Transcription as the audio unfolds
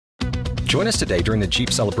Join us today during the Jeep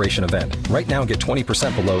Celebration event. Right now, get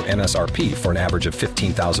 20% below MSRP for an average of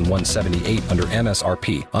 $15,178 under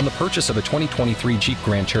MSRP on the purchase of a 2023 Jeep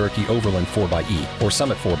Grand Cherokee Overland 4xE or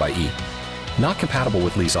Summit 4xE. Not compatible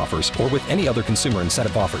with lease offers or with any other consumer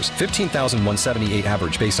incentive offers. $15,178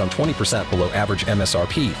 average based on 20% below average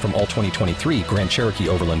MSRP from all 2023 Grand Cherokee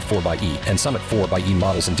Overland 4xE and Summit 4xE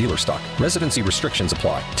models in dealer stock. Residency restrictions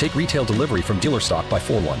apply. Take retail delivery from dealer stock by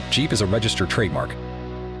 4/1. Jeep is a registered trademark.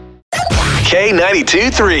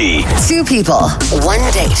 K92-3. Two people, one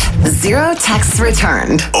date, zero texts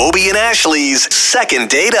returned. Obie and Ashley's second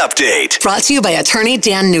date update. Brought to you by attorney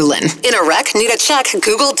Dan Newlin. In a wreck, need a check,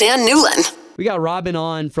 Google Dan Newlin. We got Robyn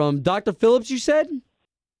on from Dr. Phillips, you said?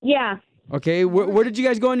 Yeah. Okay, where did you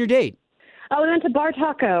guys go on your date? Oh, we went to Bar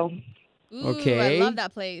Taco. Ooh, Okay. I love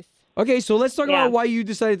that place. Okay, so let's talk Yeah. about why you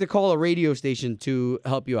decided to call a radio station to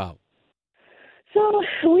help you out. So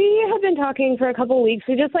we have been talking for a couple of weeks.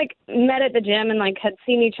 We just met at the gym and had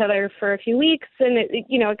seen each other for a few weeks. And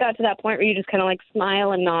it got to that point where you just kind of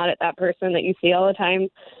smile and nod at that person that you see all the time.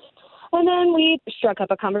 And then we struck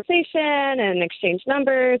up a conversation and exchanged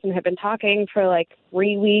numbers and have been talking for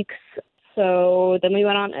 3 weeks. So then we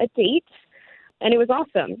went on a date and it was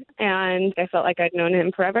awesome. And I felt like I'd known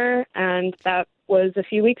him forever. And that was a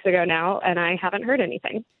few weeks ago now. And I haven't heard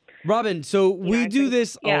anything. Robyn, so we I do think-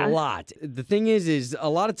 this yeah. a lot. The thing is a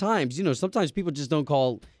lot of times, sometimes people just don't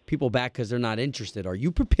call people back because they're not interested. Are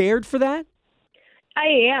you prepared for that? I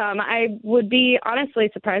am. I would be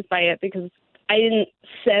honestly surprised by it because I didn't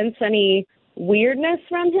sense any weirdness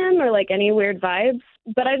from him or any weird vibes.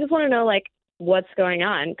 But I just want to know what's going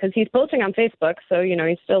on because he's posting on Facebook. So,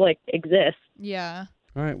 he still exists. Yeah.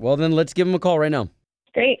 All right, well then let's give him a call right now.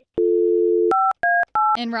 Great.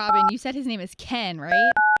 And Robyn, you said his name is Ken,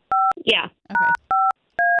 right? Yeah. Okay.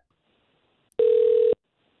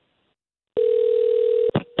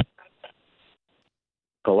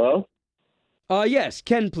 Hello? Yes,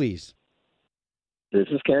 Ken, please. This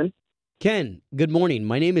is Ken. Ken, good morning.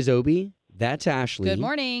 My name is Obie. That's Ashley. Good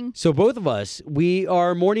morning. So both of us, we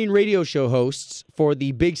are morning radio show hosts for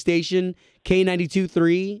the big station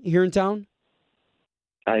K92.3 here in town.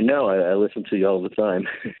 I know. I listen to you all the time.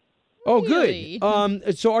 Oh, Really?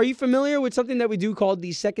 good. So are you familiar with something that we do called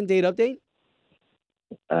the second date update?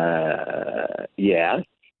 Yeah.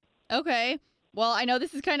 Okay. Well, I know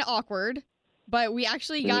this is kind of awkward, but we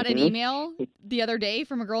actually got an email the other day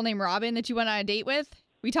from a girl named Robyn that you went on a date with.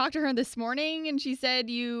 We talked to her this morning, and she said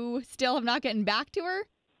you still have not gotten back to her.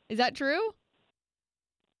 Is that true?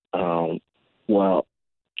 Well,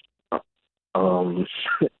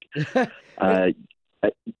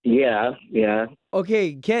 yeah.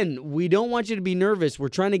 Okay, Ken, we don't want you to be nervous. We're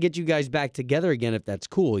trying to get you guys back together again if that's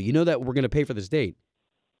cool. You know that we're going to pay for this date.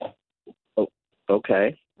 Oh,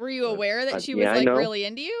 okay. Were you aware that she was yeah, I know. really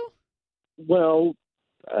into you? Well,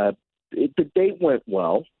 the date went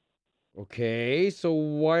well. Okay, so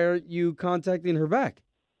why aren't you contacting her back?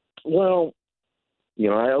 Well,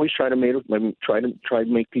 I always try to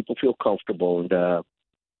make people feel comfortable. And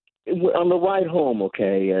on the ride home,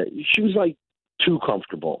 she was too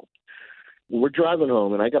comfortable. We're driving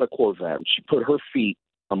home, and I got a Corvette. And she put her feet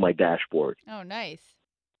on my dashboard. Oh, nice.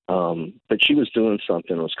 But she was doing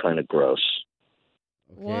something that was kind of gross.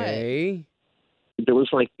 Okay. There was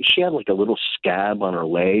she had a little scab on her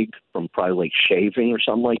leg from probably shaving or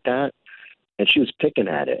something like that. And she was picking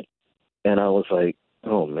at it. And I was like,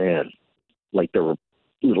 oh man, there were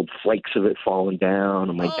little flakes of it falling down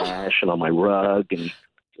on my dash and on my rug. And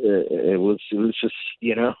it was just,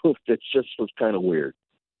 it just was kind of weird.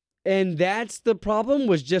 And that's the problem,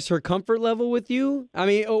 was just her comfort level with you? I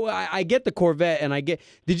mean, I get the Corvette, and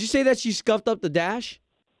did you say that she scuffed up the dash?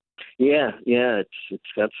 Yeah, it's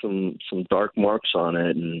got some dark marks on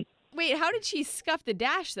it. And Wait, how did she scuff the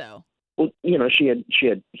dash, though? well, she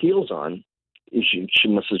had heels on. She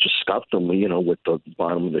must have just scuffed them, with the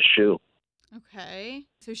bottom of the shoe. Okay.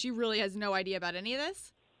 So she really has no idea about any of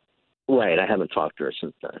this? Right, I haven't talked to her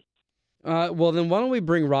since then. Well, then why don't we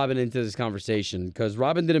bring Robyn into this conversation? Because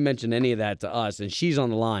Robyn didn't mention any of that to us, and she's on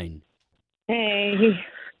the line. Hey.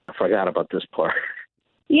 I forgot about this part.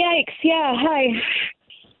 Yikes. Yeah. Hi.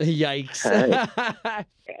 Yikes.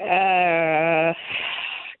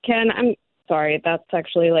 Ken, I'm sorry. That's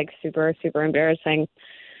actually super, super embarrassing.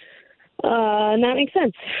 And that makes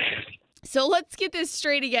sense. So let's get this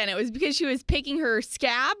straight again. It was because she was picking her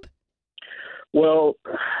scab? Well,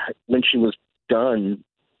 when she was done,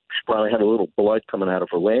 she probably had a little blood coming out of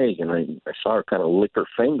her leg, and I saw her kind of lick her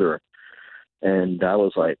finger, and I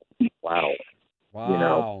was like, wow.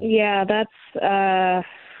 Wow. Yeah, that's,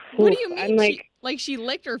 What do you mean? I'm She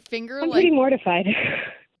licked her finger? I'm pretty mortified.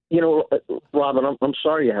 Robyn, I'm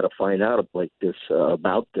sorry you had to find out like this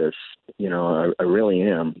about this. I really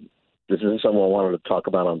am. This isn't something I wanted to talk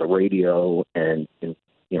about on the radio and in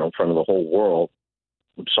front of the whole world.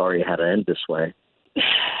 I'm sorry it had to end this way.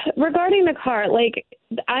 Regarding the car,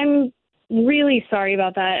 I'm really sorry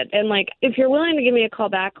about that. And if you're willing to give me a call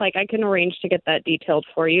back, I can arrange to get that detailed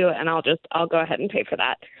for you, and I'll go ahead and pay for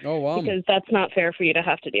that. Oh, wow. Because that's not fair for you to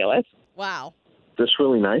have to deal with. Wow. That's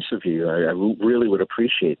really nice of you. I really would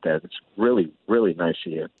appreciate that. It's really, really nice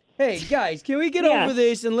of you. Hey, guys, can we get over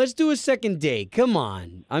this and let's do a second date? Come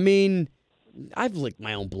on. I mean, I've licked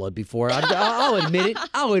my own blood before. I'll admit it.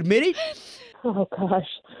 I'll admit it. Oh, gosh.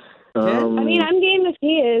 Ken? I'm game if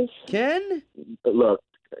he is. Ken? Look,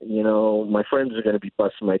 my friends are going to be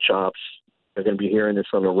busting my chops. They're going to be hearing this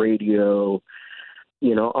on the radio.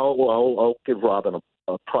 I'll give Robyn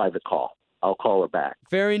a private call. I'll call her back.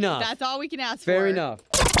 Fair enough. That's all we can ask for. Fair enough.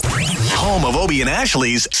 Home of Obie and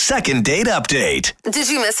Ashley's second date update. Did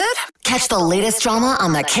you miss it? Catch the latest drama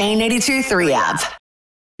on the K82-3 app.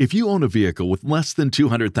 If you own a vehicle with less than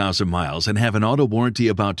 200,000 miles and have an auto warranty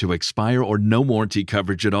about to expire or no warranty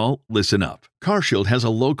coverage at all, listen up. CarShield has a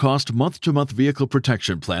low-cost month-to-month vehicle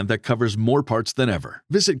protection plan that covers more parts than ever.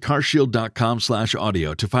 Visit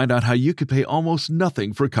carshield.com/audio to find out how you could pay almost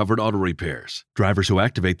nothing for covered auto repairs. Drivers who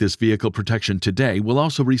activate this vehicle protection today will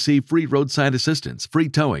also receive free roadside assistance, free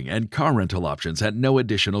towing, and car rental options at no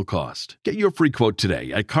additional cost. Get your free quote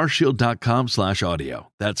today at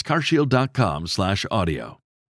carshield.com/audio. That's carshield.com/audio.